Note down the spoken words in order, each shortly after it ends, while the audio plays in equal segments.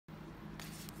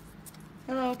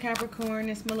Hello Capricorn,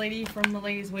 it's Milady from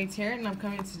Milady's Way Tarot, and I'm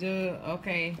coming to do,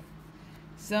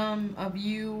 some of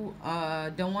you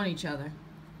don't want each other,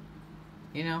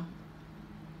 you know,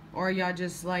 or y'all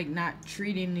just like not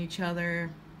treating each other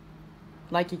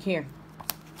like you care.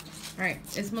 Alright,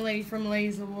 it's Milady from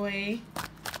Milady's Way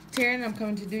Tarot, and I'm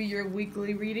coming to do your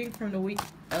weekly reading from the week,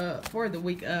 for the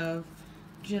week of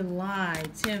July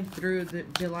 10th through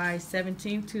July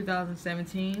 17th,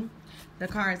 2017. The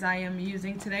cards I am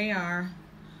using today are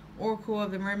Oracle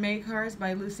of the Mermaid cards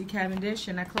by Lucy Cavendish,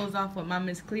 and I close off with my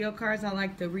Miss Cleo cards. I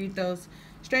like to read those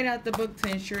straight out the book to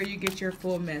ensure you get your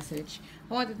full message.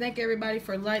 I want to thank everybody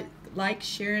for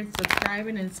sharing,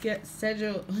 subscribing, and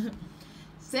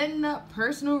setting up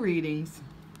personal readings.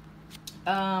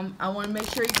 I want to make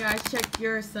sure you guys check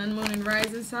your sun, moon, and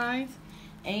rising signs.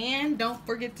 And don't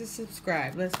forget to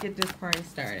subscribe. Let's get this party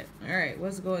started. Alright,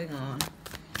 what's going on?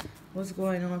 What's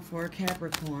going on for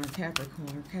Capricorn?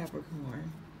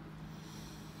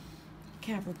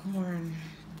 Capricorn,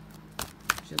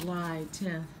 July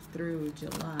 10th through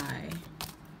July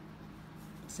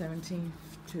 17th,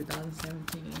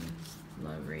 2017.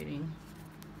 Love reading.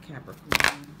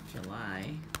 Capricorn,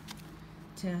 July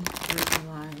 10th through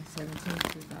July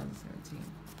 17th, 2017.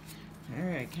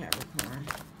 Alright, Capricorn.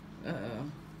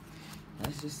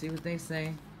 Let's just see what they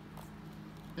say.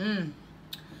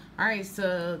 Alright,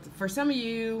 so for some of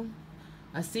you,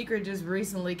 a secret just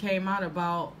recently came out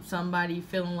about somebody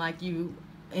feeling like you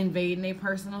invading their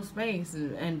personal space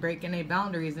and breaking their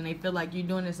boundaries, and they feel like you're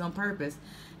doing this on purpose.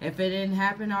 If it didn't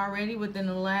happen already within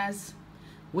the last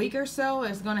week or so,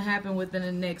 it's going to happen within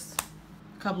the next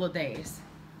couple of days,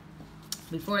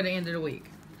 before the end of the week.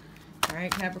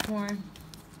 Alright, Capricorn.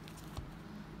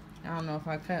 I don't know if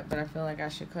I cut, but I feel like I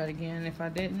should cut again if I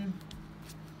didn't.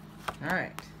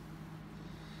 Alright.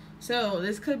 So,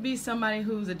 this could be somebody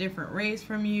who's a different race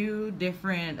from you,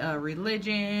 different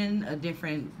religion, a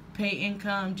different pay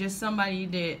income, just somebody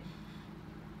that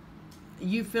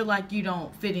you feel like you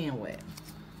don't fit in with.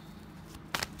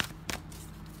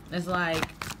 It's like,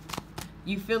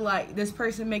 you feel like this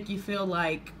person make you feel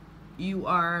like you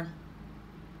are...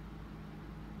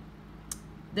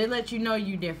 They let you know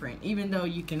you're different, even though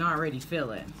you can already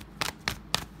feel it.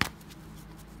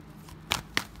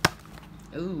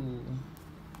 Ooh.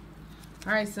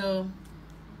 Alright, so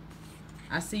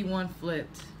I see one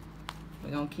flipped. We're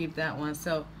going to keep that one.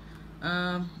 So,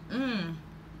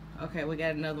 okay, we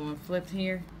got another one flipped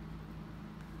here.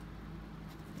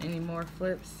 Any more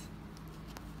flips?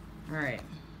 Alright.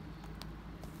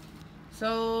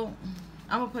 So,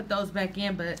 I'm going to put those back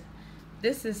in, but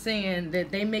this is saying that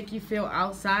they make you feel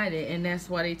outside it, and that's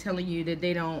why they're telling you that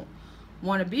they don't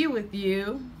want to be with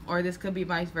you, or this could be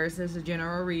vice versa. It's a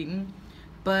general reading,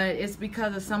 but it's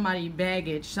because of somebody's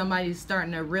baggage. Somebody's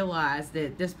starting to realize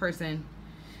that this person...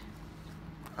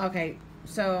 Okay,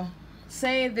 so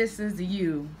say this is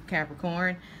you,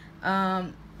 Capricorn.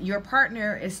 Your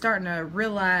partner is starting to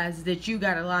realize that you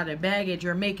got a lot of baggage,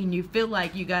 or making you feel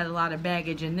like you got a lot of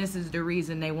baggage, and this is the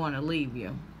reason they want to leave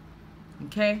you.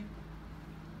 Okay?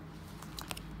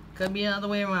 Could be the other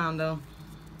way around, though.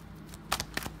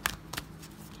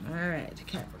 Alright,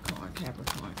 Capricorn.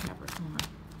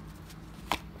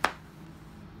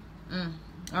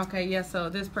 Okay, yeah, so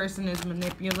this person is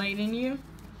manipulating you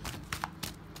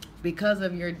because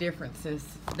of your differences.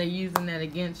 They're using that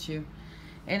against you.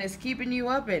 And it's keeping you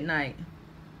up at night.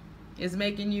 It's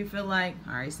making you feel like...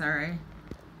 Alright, sorry.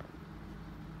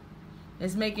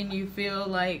 It's making you feel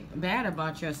like bad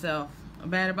about yourself.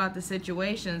 Bad about the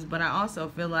situations, but I also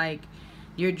feel like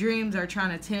your dreams are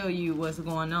trying to tell you what's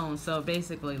going on. So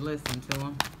basically, listen to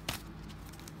them.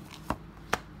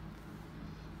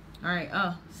 Alright,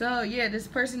 so yeah, this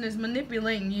person is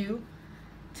manipulating you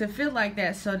to feel like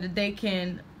that so that they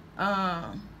can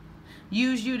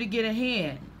use you to get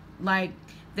ahead. Like,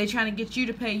 they trying to get you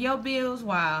to pay your bills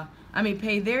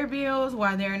pay their bills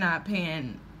while they're not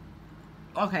paying.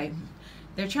 Okay,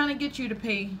 they're trying to get you to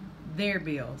pay their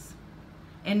bills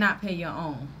and not pay your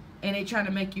own, and they trying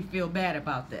to make you feel bad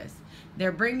about this.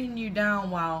 They're bringing you down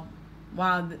while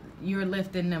you're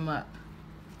lifting them up,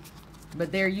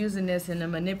 but they're using this in a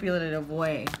manipulative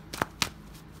way.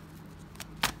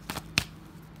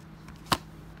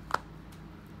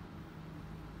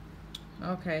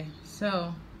 Okay,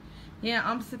 so yeah,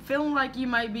 I'm feeling like you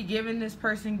might be giving this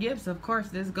person gifts. Of course,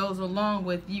 this goes along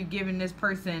with you giving this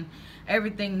person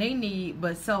everything they need,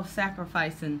 but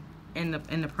self-sacrificing in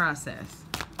the process.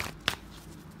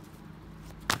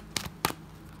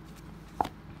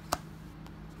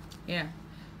 Yeah.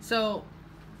 So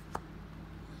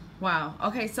Wow.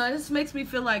 Okay, so this makes me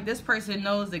feel like this person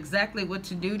knows exactly what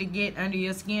to do to get under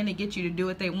your skin, to get you to do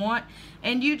what they want,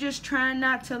 and you just trying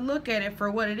not to look at it for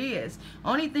what it is.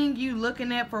 Only thing you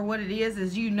looking at for what it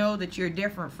is you know that you're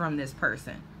different from this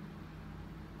person.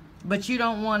 But you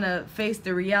don't want to face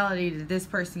the reality that this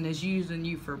person is using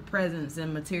you for presents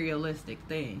and materialistic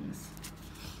things.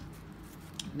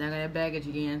 Now that baggage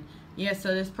again. Yeah,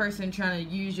 so this person trying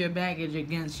to use your baggage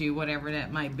against you, whatever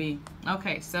that might be.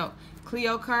 Okay, so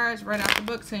Cleo cards right out the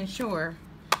book to ensure.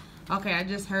 Okay, I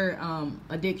just heard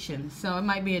addiction. So it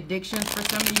might be addictions for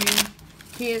some of you,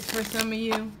 kids for some of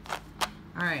you.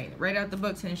 All right, right out the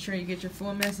book to ensure you get your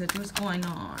full message. What's going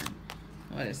on?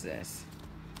 What is this?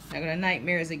 I got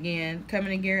nightmares again,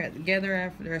 coming together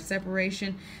after a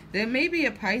separation. There may be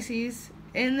a Pisces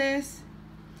in this,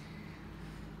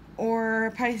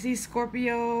 or Pisces,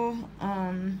 Scorpio,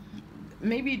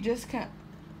 maybe just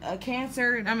a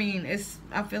Cancer. I mean,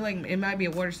 I feel like it might be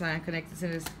a water sign connected to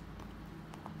this,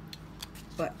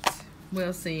 but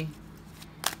we'll see.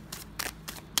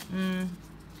 All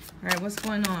right, what's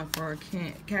going on for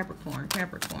Capricorn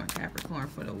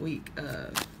for the week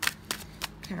of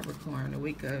Capricorn, the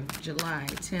week of July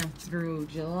 10th through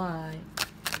July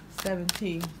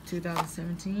 17th,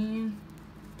 2017.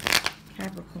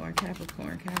 Capricorn.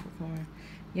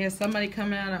 Yeah, somebody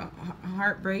coming out of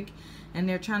heartbreak and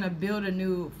they're trying to build a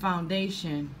new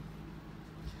foundation,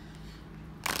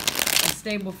 a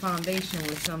stable foundation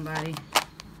with somebody.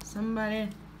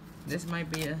 This might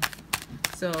be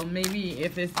so maybe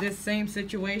if it's this same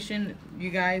situation, you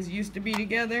guys used to be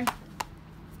together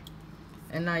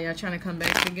and now y'all trying to come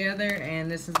back together,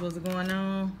 and this is what's going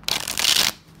on.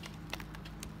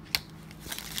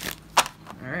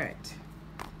 All right.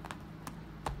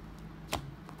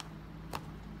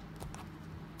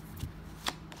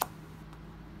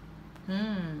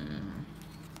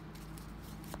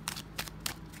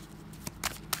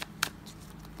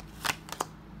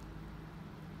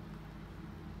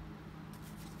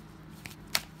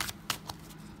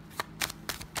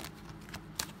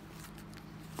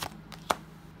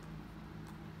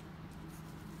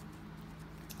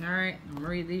 Alright, I'm going to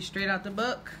read these straight out the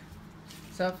book.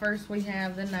 So first we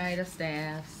have the Knight of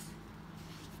Staffs.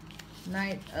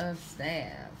 Knight of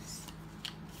Staffs.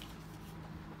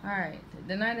 Alright,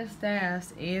 the Knight of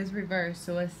Staffs is reversed,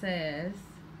 so it says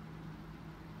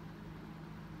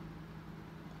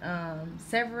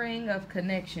severing of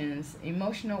connections,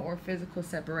 emotional or physical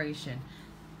separation.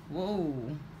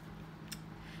 Whoa.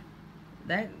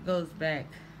 That goes back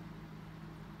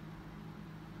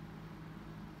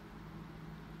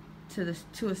to the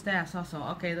Two of Staffs also.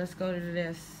 Okay, let's go to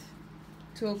this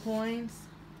Two of Coins.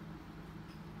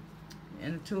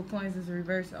 And the Two of Coins is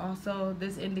reversed also.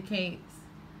 This indicates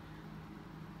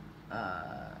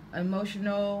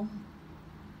emotional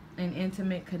and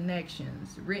intimate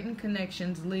connections, written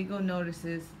connections, legal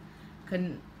notices,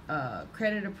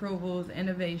 credit approvals,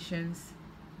 innovations,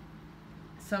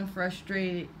 some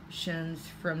frustrations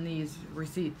from these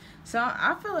receipts. So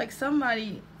I feel like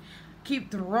somebody keep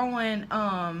throwing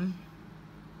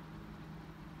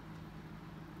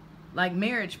like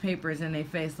marriage papers in their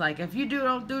face, like if you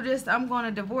don't do this, I'm going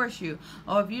to divorce you,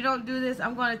 or if you don't do this,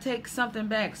 I'm going to take something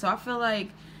back. So I feel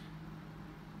like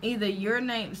either your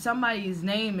name, somebody's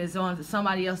name is on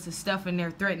somebody else's stuff and they're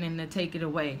threatening to take it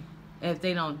away if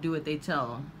they don't do what they tell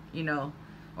them, you know,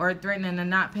 or threatening to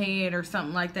not pay it or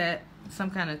something like that.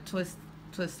 Some kind of twist.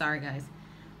 Sorry guys.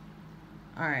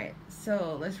 Alright,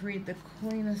 so let's read the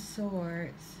Queen of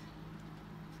Swords.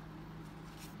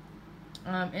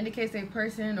 Indicates a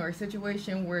person or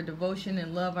situation where devotion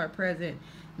and love are present.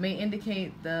 May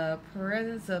indicate the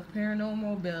presence of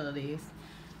paranormal abilities.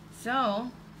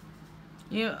 So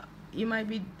you might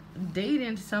be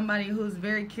dating somebody who's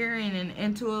very caring and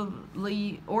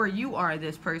intuitively, or you are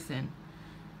this person,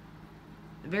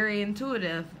 very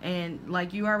intuitive, and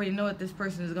like you already know what this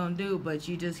person is going to do, but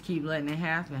you just keep letting it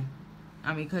happen.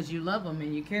 I mean, because you love them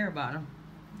and you care about them.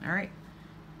 Alright,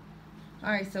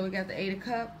 so we got the Eight of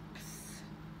Cups.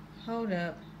 Hold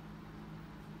up,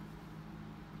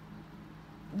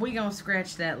 we gonna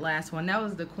scratch that last one. That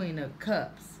was the Queen of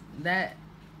Cups. That,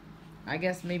 I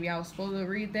guess maybe I was supposed to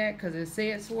read that because it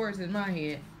said swords in my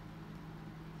head.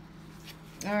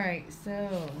 Alright,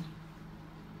 so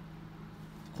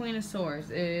Queen of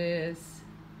Swords is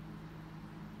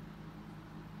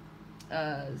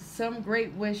some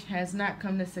great wish has not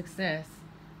come to success.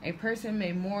 A person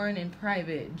may mourn in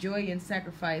private. Joy and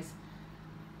sacrifice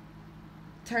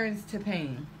turns to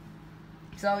pain.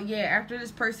 So yeah, after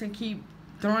this person keep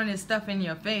throwing this stuff in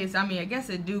your face, I mean, I guess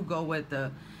it do go with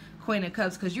the Queen of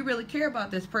Cups, because you really care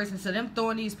about this person. So them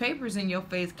throwing these papers in your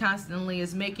face constantly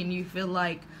is making you feel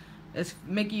like It's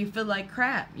making you feel like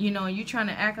crap. You know, you trying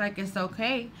to act like it's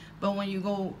okay, but when you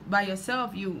go by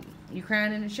yourself, you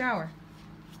crying in the shower.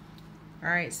 All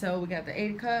right, so we got the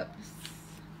 8 of Cups.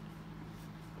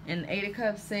 And the 8 of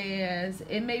Cups says,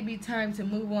 it may be time to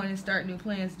move on and start new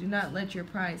plans. Do not let your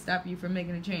pride stop you from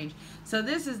making a change. So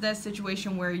this is that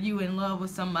situation where you in love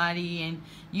with somebody and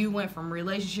you went from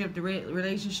relationship to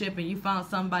relationship and you found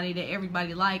somebody that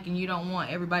everybody like, and you don't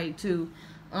want everybody to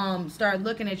start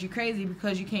looking at you crazy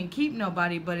because you can't keep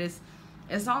nobody. But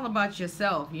it's all about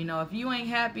yourself. You know, if you ain't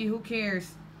happy, who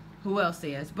cares who else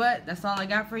is? But that's all I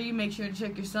got for you. Make sure to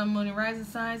check your sun, moon, and rising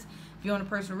signs. If you want a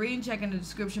personal reading, check in the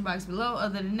description box below.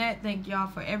 Other than that, thank y'all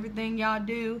for everything y'all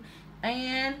do.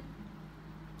 And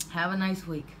have a nice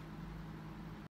week.